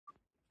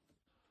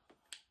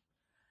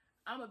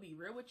I'm gonna be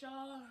real with y'all.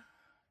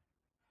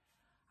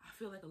 I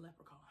feel like a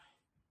leprechaun.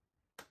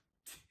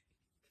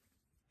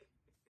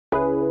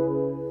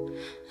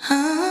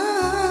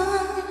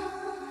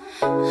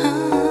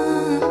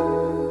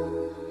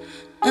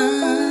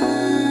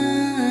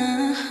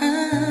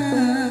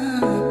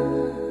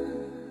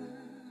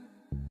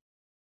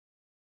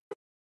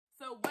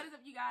 So what is up,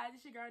 you guys?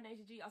 It's your girl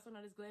Nasia G, also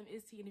known as Glam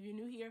is T, and if you're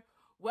new here,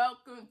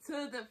 welcome to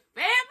the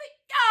family,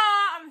 y'all.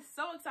 I'm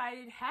so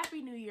excited.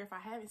 Happy New Year if I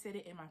haven't said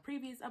it in my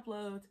previous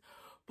uploads.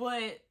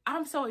 But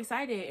I'm so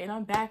excited, and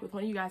I'm back with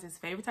one of you guys'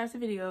 favorite types of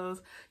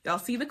videos. Y'all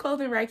see the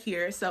clothing right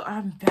here. So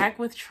I'm back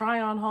with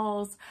try-on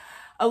hauls.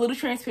 A little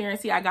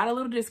transparency. I got a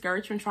little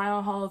discouraged from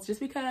try-on hauls just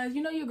because,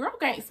 you know, your girl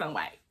gained some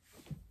weight.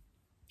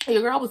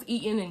 Your girl was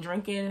eating and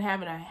drinking and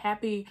having a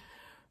happy,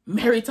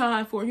 merry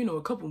time for, you know,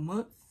 a couple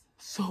months.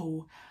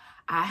 So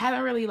I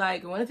haven't really,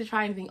 wanted to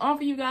try anything on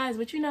for you guys.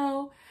 But, you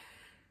know,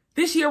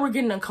 this year we're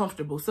getting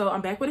uncomfortable. So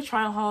I'm back with a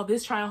try-on haul.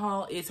 This try-on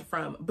haul is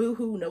from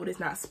Boohoo. No, it is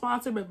not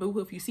sponsored, but Boohoo,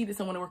 if you see this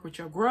and want to work with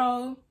your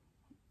girl,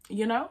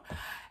 you know.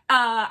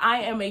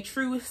 I am a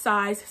true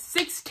size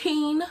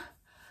 16.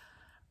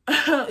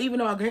 Even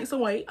though I gained some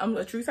weight, I'm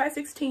a true size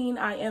 16.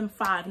 I am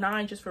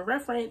 5'9", just for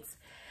reference.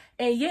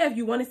 And yeah, if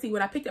you want to see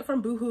what I picked up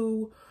from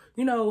Boohoo,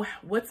 you know,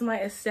 what's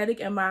my aesthetic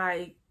and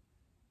my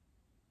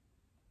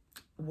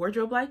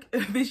wardrobe like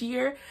this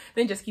year,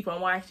 then just keep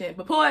on watching.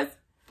 But pause.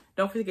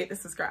 Don't forget to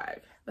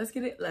subscribe. Let's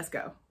get it. Let's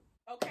go.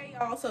 Okay,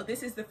 y'all. So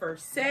this is the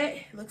first set.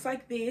 It looks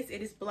like this.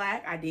 It is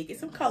black. I did get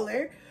some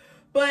color.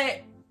 But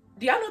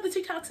do y'all know the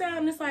TikTok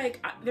sound? It's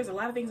like, there's a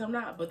lot of things I'm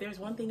not. But there's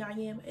one thing I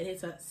am. And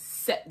it's a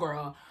set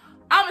girl.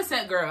 I'm a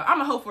set girl.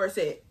 I'm a hoe for a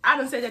set. I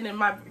done said that in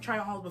my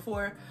try-on hauls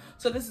before.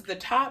 So this is the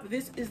top.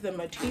 This is the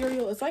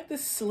material. It's like the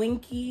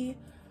slinky,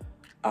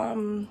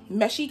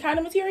 meshy kind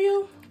of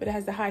material. But it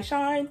has the high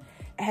shine.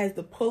 It has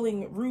the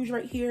pulling rouge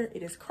right here.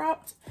 It is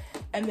cropped.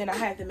 And then I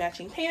have the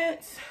matching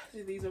pants. So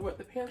these are what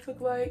the pants look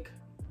like.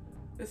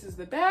 This is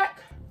the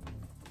back.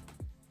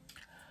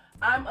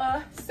 I'm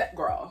a set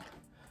girl.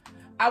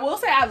 I will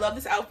say I love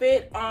this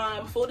outfit.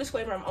 Full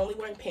disclaimer, I'm only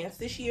wearing pants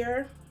this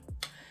year.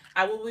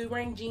 I will be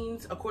wearing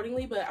jeans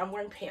accordingly, but I'm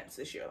wearing pants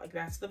this year. Like,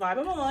 that's the vibe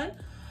I'm on.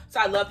 So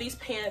I love these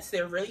pants.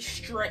 They're really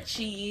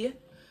stretchy.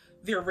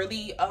 They're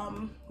really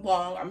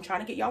long. I'm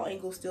trying to get y'all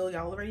ankles still.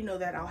 Y'all already know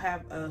that. I'll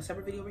have a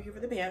separate video over here for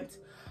the pants.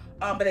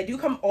 But they do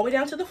come all the way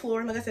down to the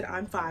floor. Like I said,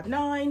 I'm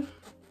 5'9".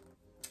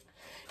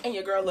 And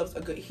your girl loves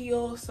a good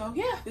heel. So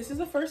yeah, this is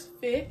the first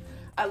fit.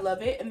 I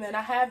love it. And then I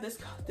have this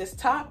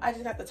top. I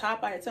just got the top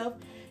by itself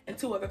and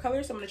two other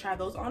colors. So I'm going to try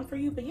those on for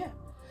you. But yeah,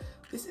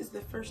 this is the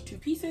first two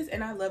pieces.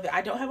 And I love it.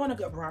 I don't have on a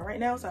good bra right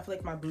now. So I feel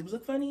like my boobs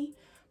look funny.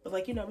 But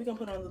like, you know, we're going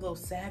to put on the little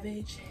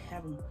savage.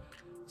 Have them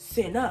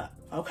sit up.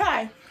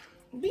 Okay.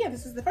 But yeah,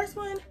 this is the first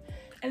one.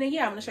 And then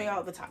yeah, I'm going to show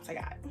y'all the tops I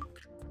got.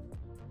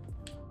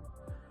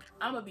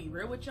 I'm gonna be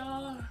real with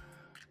y'all.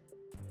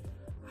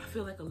 I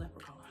feel like a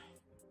leprechaun.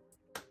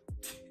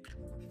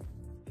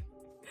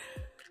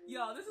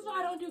 Y'all, this is why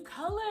I don't do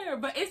color,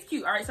 but it's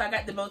cute. All right, so I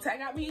got the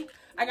Botega.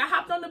 I got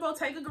hopped on the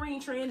Botega green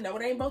trend. No,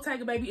 it ain't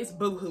Botega, baby. It's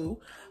Boohoo.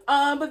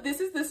 But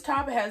this is this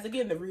top. It has,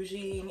 again, the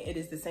ruching. It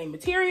is the same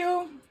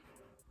material.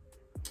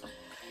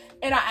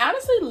 And I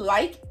honestly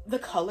like the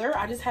color.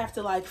 I just have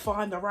to like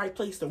find the right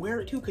place to wear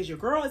it to, because your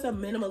girl is a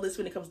minimalist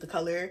when it comes to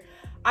color.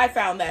 I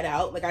found that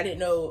out. Like, I didn't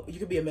know you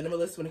could be a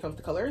minimalist when it comes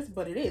to colors,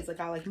 but it is. Like,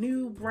 I like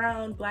nude,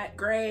 brown, black,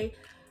 gray.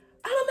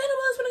 I'm a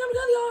minimalist when it comes to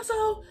color, y'all.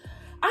 So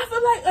I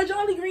feel like a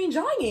Jolly Green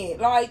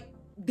Giant. Like,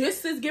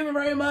 this is giving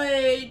very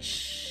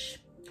much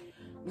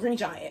Green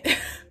Giant,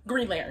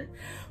 Green Lantern.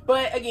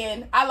 But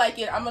again, I like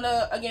it. I'm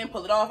gonna again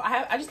pull it off.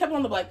 I just kept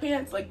on the black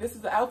pants. Like, this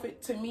is the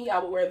outfit to me. I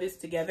would wear this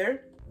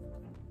together.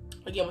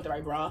 Again, with the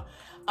right bra.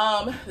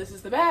 This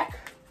is the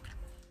back.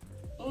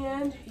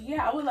 And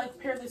yeah, I would like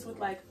pair this with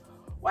like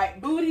white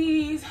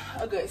booties,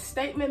 a good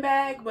statement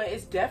bag, but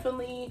it's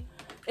definitely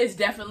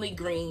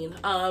green.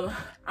 I'm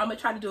gonna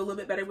try to do a little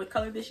bit better with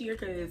color this year,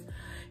 because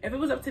if it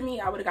was up to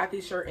me, I would have got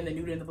this shirt in the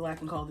nude and the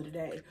black and called it a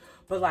day.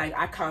 But like,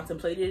 I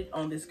contemplated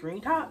on this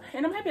green top,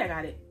 and I'm happy I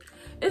got it.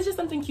 It's just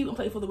something cute and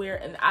playful to wear.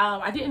 And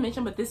I didn't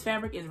mention, but this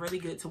fabric is really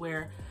good to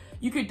wear.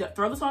 You could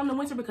throw this on in the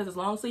winter because it's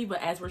long sleeve,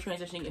 but as we're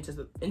transitioning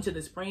into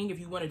the spring, if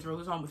you want to throw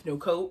this on with no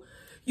coat,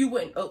 you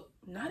wouldn't, oh,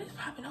 not as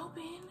popping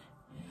open.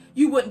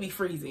 You wouldn't be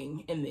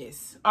freezing in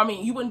this. I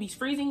mean, you wouldn't be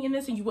freezing in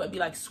this, and you wouldn't be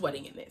like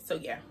sweating in this. So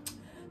yeah,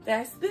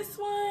 that's this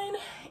one.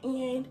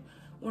 And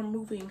we're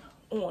moving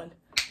on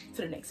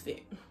to the next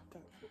fit.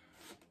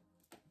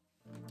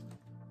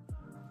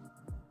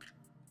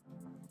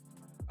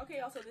 Okay,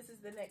 y'all, so this is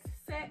the next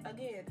set.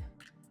 Again,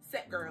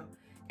 set girl.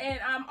 And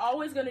I'm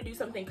always going to do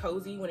something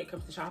cozy when it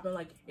comes to shopping.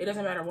 Like, it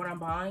doesn't matter what I'm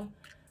buying.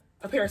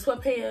 A pair of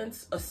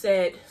sweatpants, a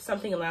set,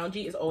 something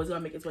loungy is always going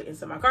to make its way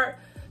into my cart.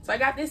 So I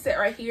got this set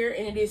right here,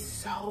 and it is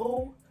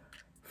so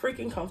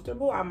freaking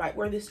comfortable. I might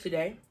wear this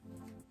today.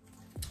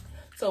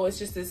 So it's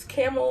just this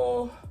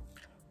camel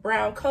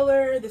brown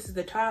color. This is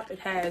the top. It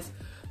has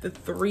the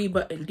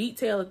 3-button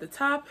detail at the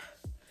top.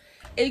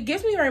 It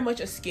gives me very much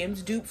a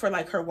Skims dupe for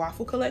like her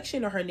waffle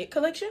collection or her knit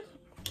collection.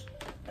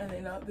 And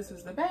then this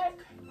is the back.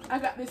 I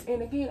got this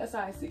in again a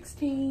size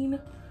 16.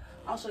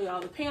 I'll show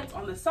y'all the pants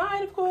on the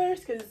side, of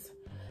course, because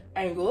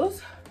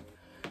angles.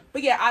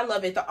 But yeah, I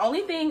love it. The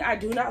only thing I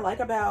do not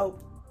like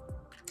about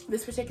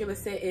this particular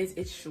set is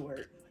it's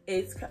short.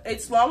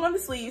 It's long on the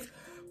sleeves,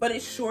 but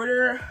it's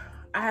shorter.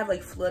 I have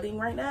like flooding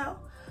right now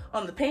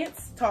on the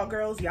pants. Tall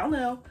girls, y'all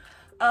know.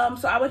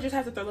 So I would just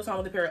have to throw this on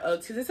with a pair of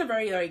Uggs because it's a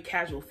very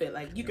casual fit.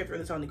 Like you could throw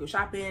this on to go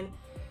shopping,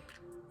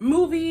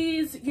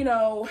 movies, you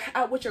know,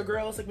 out with your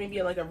girls, like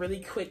maybe like a really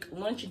quick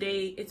lunch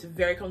date. It's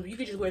very comfortable. You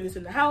could just wear this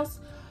in the house.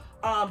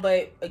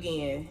 But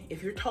again,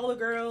 if you're a taller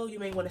girl, you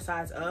may want to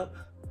size up.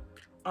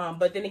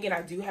 But then again,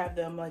 I do have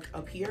them like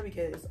up here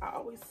because I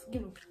always,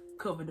 you know,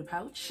 cover the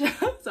pouch.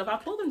 So if I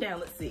pull them down,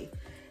 let's see.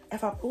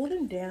 If I pull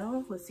them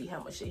down, let's see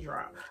how much they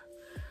drop.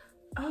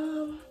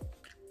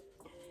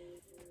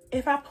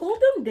 If I pull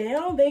them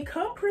down, they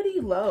come pretty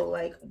low.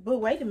 Like, but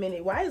wait a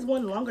minute, why is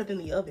one longer than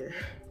the other?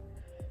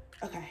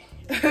 Okay.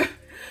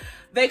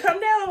 They come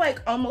down like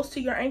almost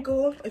to your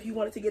ankle if you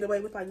wanted to get away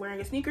with like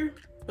wearing a sneaker,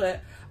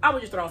 but I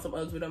would just throw on some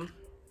Uggs with them.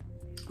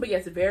 But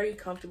yes, very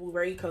comfortable,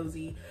 very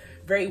cozy,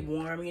 very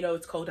warm. You know,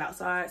 it's cold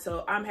outside,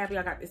 so I'm happy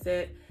I got this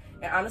set.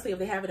 And honestly, if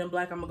they have it in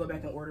black, I'm gonna go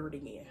back and order it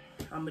again.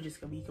 I'm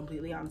just gonna be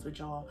completely honest with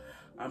y'all.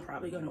 I'm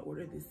probably gonna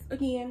order this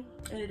again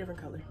in a different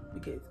color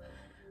because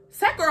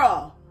set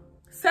girl.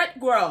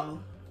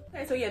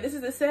 Okay, so yeah, this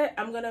is the set.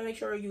 I'm gonna make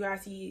sure you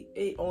guys see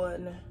it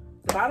on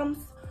the bottoms,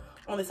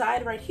 on the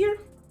side right here,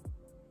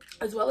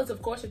 as well as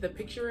of course if the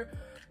picture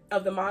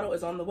of the model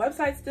is on the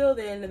website still,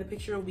 then the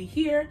picture will be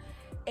here,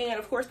 and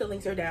of course the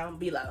links are down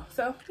below.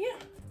 So yeah,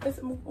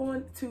 let's move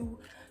on to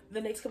the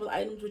next couple of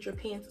items with your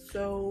pants.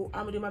 So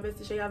I'm gonna do my best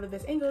to show y'all the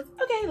best angles.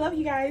 Okay, love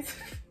you guys.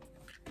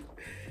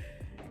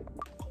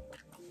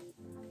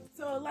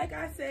 So like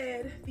I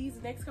said,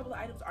 these next couple of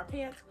items are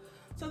pants.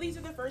 So these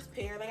are the first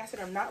pair. Like I said,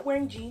 I'm not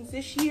wearing jeans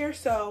this year,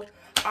 so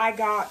I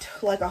got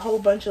like a whole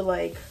bunch of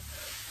like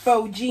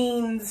faux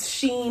jeans,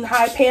 sheen,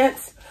 high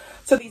pants.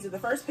 So these are the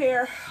first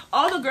pair.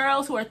 All the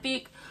girls who are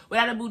thick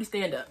without a booty,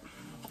 stand up,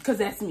 because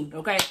that's me,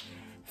 okay?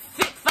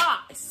 Thick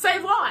thighs,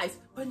 save lives,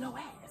 but no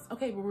ass.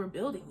 Okay, but we're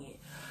building it.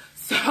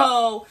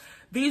 So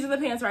these are the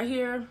pants right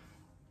here.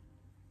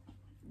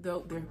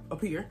 Though they're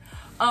up here.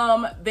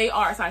 They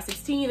are a size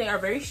 16. They are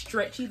very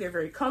stretchy. They're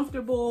very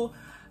comfortable.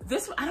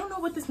 This, I don't know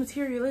what this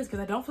material is because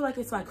I don't feel like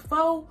it's like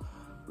faux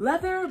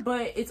leather,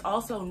 but it's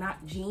also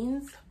not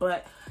jeans.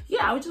 But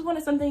yeah, I just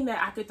wanted something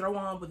that I could throw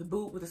on with a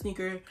boot, with a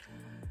sneaker,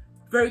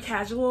 very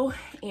casual,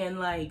 and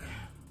like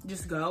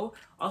just go.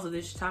 Also,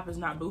 this top is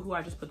not Boohoo.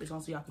 I just put this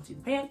on so y'all can see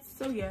the pants.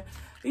 So yeah,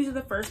 these are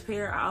the first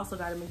pair. I also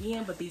got them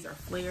again, but these are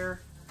flare.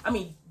 I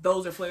mean,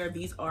 those are flare.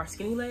 These are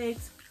skinny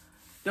legs.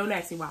 Don't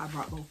ask me why I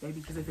brought both, baby,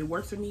 because if it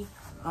works for me,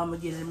 I'm gonna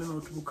get them in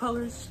multiple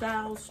colors,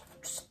 styles,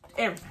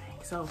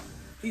 everything. So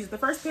these are the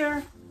first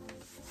pair.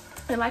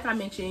 And like I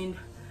mentioned,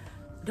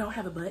 don't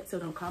have a butt, so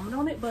don't comment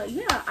on it. But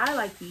yeah, I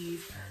like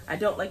these. I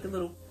don't like the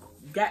little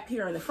gap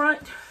here in the front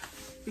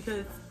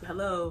because,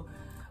 hello,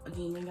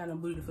 again, you ain't got no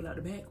booty to fill out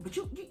the back. But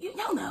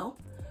y'all know,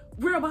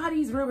 real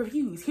bodies, real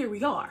reviews. Here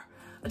we are.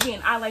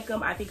 Again, I like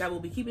them. I think I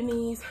will be keeping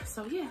these.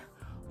 So yeah,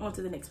 on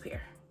to the next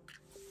pair.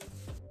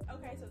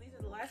 Okay, so these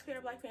are the last pair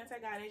of black pants I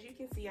got. As you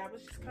can see, I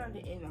was just kind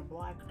of in a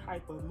black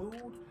type of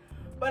mood.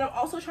 But I'm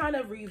also trying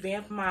to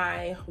revamp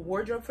my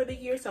wardrobe for the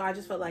year. So I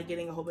just felt like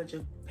getting a whole bunch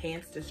of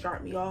pants to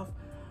start me off.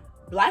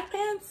 Black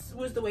pants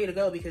was the way to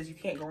go because you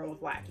can't go wrong with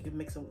black. You can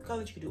mix them with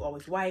colors. You can do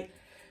always white.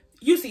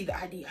 You see the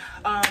idea.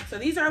 So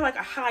these are like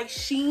a high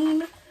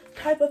sheen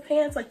type of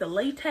pants, like the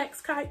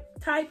latex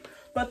type,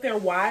 but they're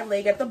wide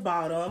leg at the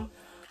bottom.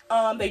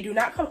 They do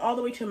not come all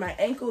the way to my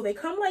ankle. They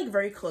come like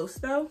very close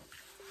though.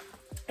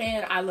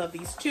 And I love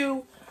these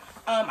too.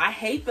 I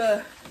hate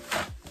that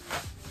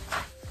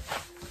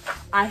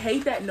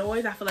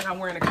noise. I feel like I'm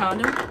wearing a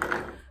condom.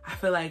 I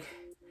feel like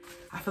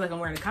I'm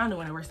wearing a condom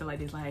when I wear stuff like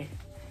this. Like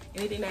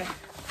anything that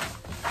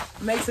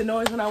makes a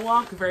noise when I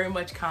walk, very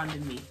much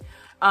condom me.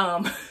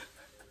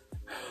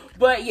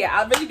 But yeah,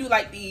 I really do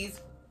like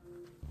these.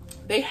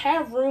 They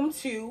have room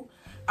too.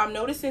 I'm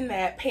noticing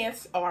that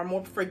pants are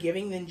more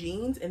forgiving than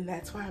jeans, and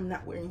that's why I'm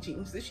not wearing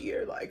jeans this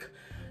year. Like,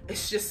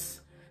 it's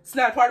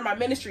not a part of my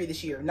ministry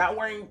this year. Not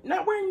wearing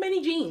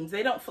many jeans.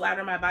 They don't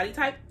flatter my body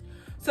type.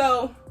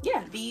 So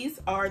yeah, these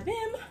are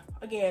them.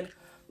 Again,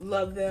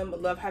 love them.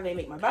 Love how they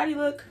make my body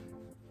look.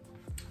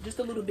 Just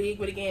a little big,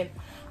 but again,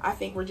 I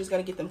think we're just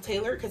gonna get them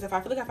tailored because if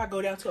I feel like if I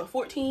go down to a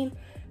 14,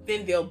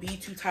 then they'll be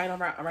too tight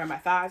around my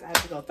thighs. I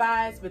have to go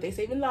thighs, but they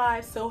saving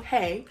lives, so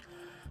hey.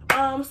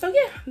 So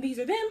yeah, these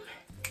are them.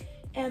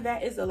 And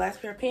that is the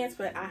last pair of pants,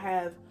 but I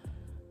have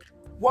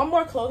one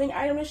more clothing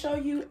item to show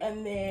you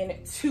and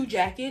then 2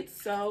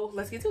 jackets. So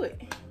let's get to it.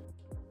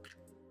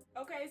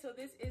 Okay, so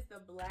this is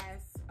the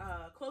last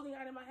clothing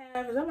item I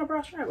have. Is that my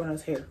bra strap? When I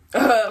was here.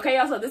 Okay,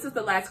 y'all, so this is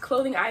the last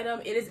clothing item.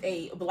 It is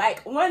a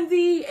black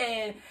onesie,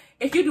 and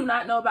if you do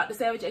not know about the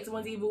Savage X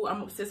onesie, boo,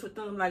 I'm obsessed with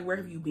them. Like, where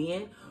have you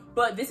been?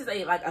 But this is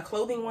a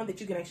clothing one that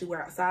you can actually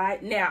wear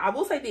outside. Now, I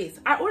will say this.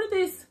 I ordered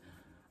this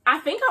I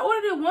think I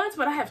ordered it once,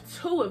 but I have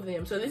 2 of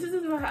them. So this is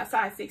a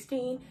size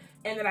 16,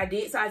 and then I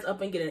did size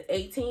up and get an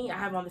 18. I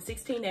have on the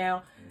 16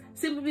 now,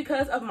 simply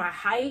because of my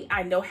height.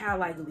 I know how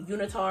like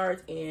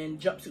unitards and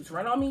jumpsuits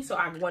run on me, so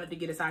I wanted to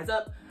get a size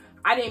up.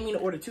 I didn't mean to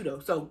order 2 though,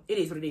 so it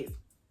is what it is.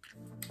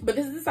 But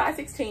this is a size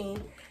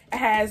 16. It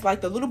has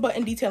like the little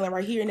button detailing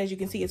right here, and as you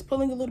can see, it's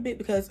pulling a little bit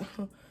because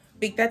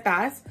big that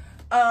thighs.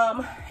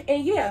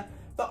 And yeah,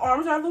 the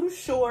arms are a little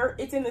short.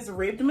 It's in this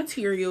ribbed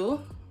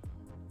material.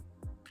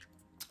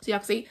 So y'all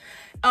can see,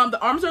 the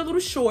arms are a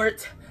little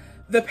short.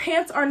 The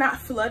pants are not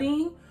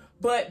flooding,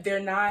 but they're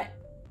not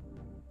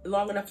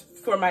long enough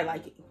for my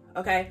liking,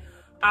 okay?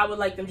 I would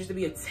like them just to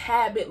be a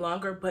tad bit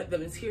longer, but the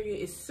material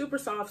is super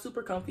soft,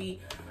 super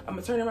comfy. I'm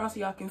gonna turn it around so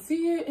y'all can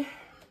see it.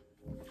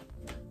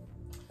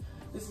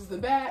 This is the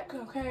back,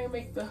 okay?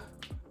 Make the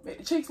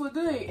cheeks look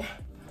good,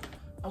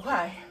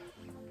 okay?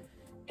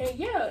 And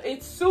yeah,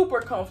 it's super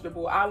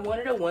comfortable. I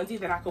wanted a onesie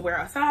that I could wear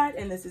outside,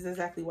 and this is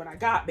exactly what I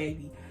got,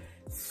 baby.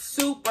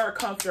 Super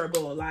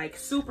comfortable, like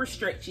super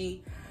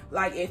stretchy.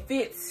 Like it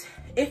fits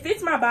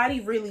my body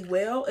really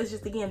well. It's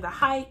just, again, the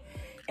height,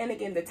 and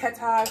again, the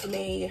tatas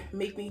may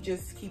make me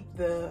just keep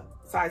the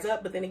size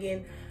up, but then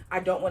again,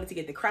 I don't want it to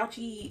get the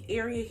crouchy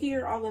area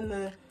here, all in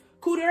the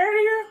cooter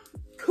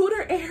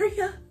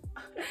area.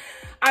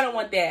 I don't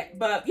want that.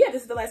 But yeah,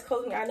 this is the last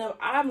clothing item.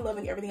 I'm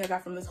loving everything I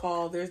got from this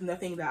haul. There's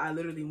nothing that I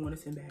literally want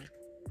to send back.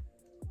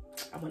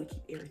 I want to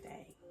keep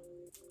everything.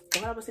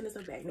 Why would I send this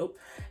stuff back? Nope.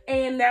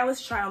 And now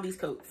let's try on these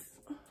coats.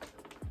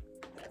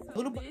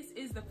 So this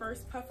is the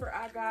first puffer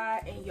I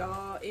got, and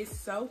y'all, it's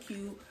so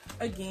cute.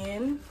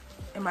 Again,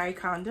 am I a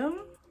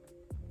condom?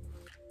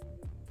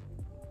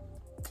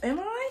 Am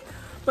I?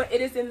 But it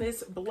is in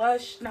this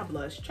blush, not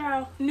blush,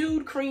 child,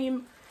 nude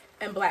cream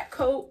and black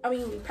coat,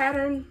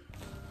 pattern.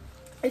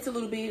 It's a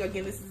little big.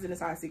 Again, this is in a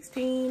size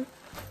 16.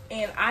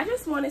 And I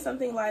just wanted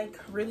something like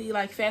really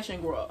like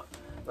fashion girl.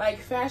 Like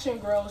fashion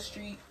girl,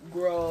 street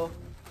girl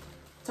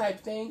type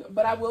thing.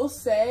 But I will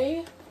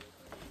say,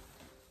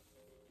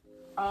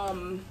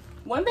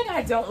 one thing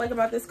I don't like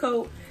about this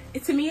coat,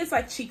 to me, it's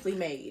like cheaply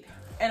made.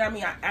 And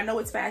I know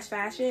it's fast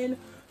fashion,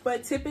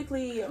 but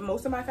typically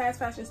most of my fast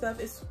fashion stuff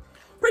is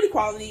pretty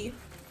quality.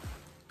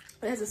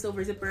 It has a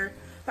silver zipper.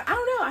 But I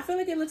don't know, I feel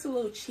like it looks a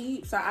little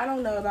cheap. So I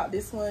don't know about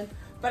this one.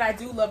 But I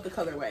do love the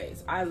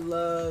colorways. I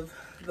love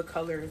the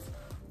colors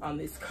on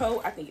this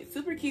coat. I think it's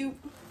super cute.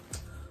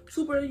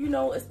 Super,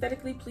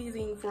 aesthetically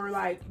pleasing for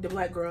like the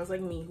black girls like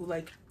me who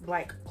like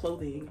black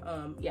clothing.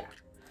 Yeah.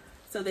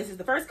 So this is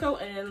the first coat,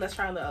 and let's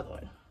try on the other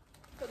one.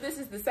 So this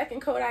is the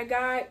second coat I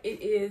got.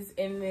 It is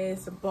in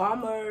this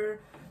bomber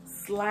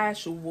 /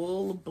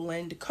 wool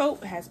blend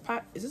coat. It has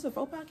is this a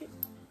faux pocket?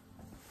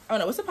 Oh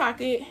no, it's a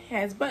pocket. It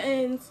has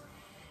buttons.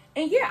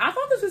 And yeah, I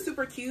thought this was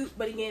super cute.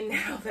 But again,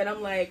 now that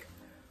I'm like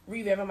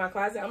revamping my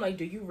closet, I'm like,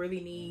 do you really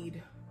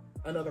need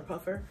another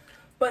puffer?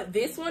 But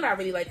this one I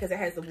really like because it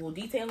has the wool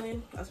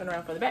detailing. I'll turn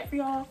around for the back for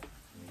y'all.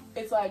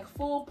 It's like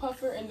full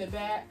puffer in the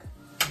back,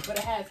 but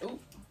it has, ooh,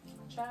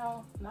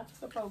 child, not to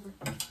step over,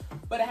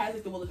 but it has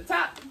like the wool at the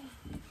top.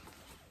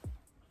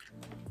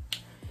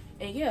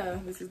 And yeah,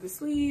 this is the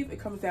sleeve. It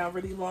comes down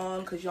really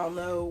long because y'all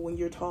know when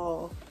you're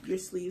tall, your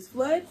sleeves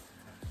flood.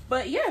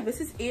 But yeah,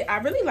 this is it. I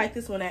really like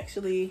this one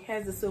actually. It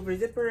has the silver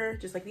zipper,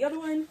 just like the other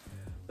one.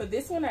 But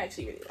this one I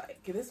actually really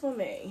like. This one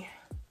may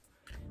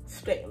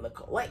stay in the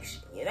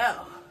collection,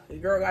 The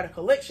girl got a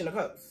collection of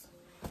coats.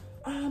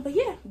 But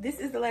yeah, this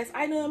is the last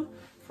item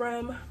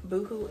from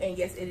Boohoo. And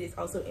yes, it is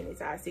also in a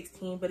size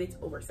 16, but it's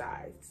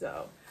oversized.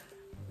 So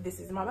this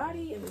is my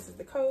body and this is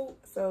the coat.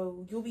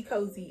 So you'll be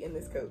cozy in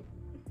this coat.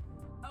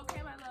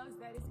 Okay, my loves,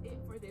 that is it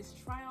for this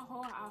try on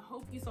haul. I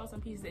hope you saw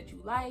some pieces that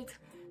you liked.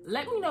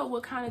 Let me know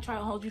what kind of try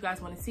on hauls you guys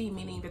want to see,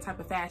 meaning the type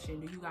of fashion.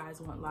 Do you guys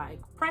want like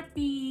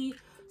preppy,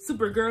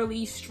 super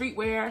girly,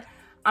 streetwear?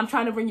 I'm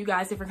trying to bring you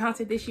guys different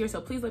content this year, so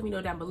please let me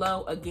know down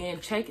below. Again,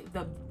 check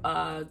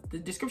the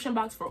description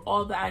box for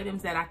all the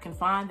items that I can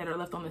find that are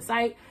left on the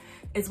site,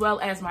 as well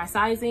as my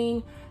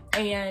sizing.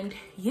 And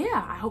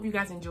yeah, I hope you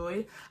guys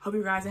enjoyed. Hope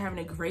you guys are having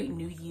a great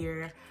new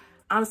year.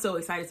 I'm so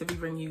excited to be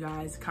bringing you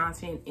guys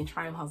content and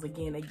try on hauls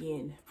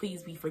again.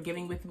 Please be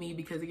forgiving with me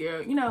because,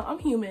 I'm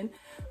human,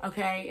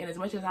 okay? And as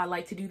much as I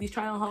like to do these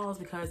try on hauls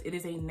because it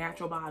is a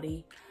natural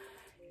body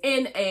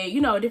in a,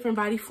 a different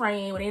body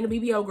frame. It ain't a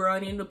BBO girl,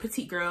 it ain't a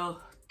petite girl,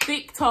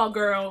 thick, tall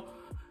girl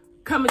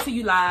coming to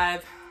you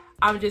live.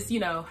 I'm just,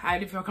 I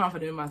didn't feel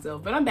confident in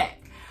myself, but I'm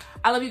back.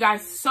 I love you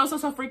guys so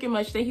freaking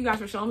much. Thank you guys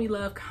for showing me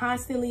love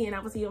constantly, and I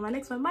will see you on my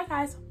next one. Bye,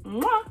 guys.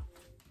 Mwah.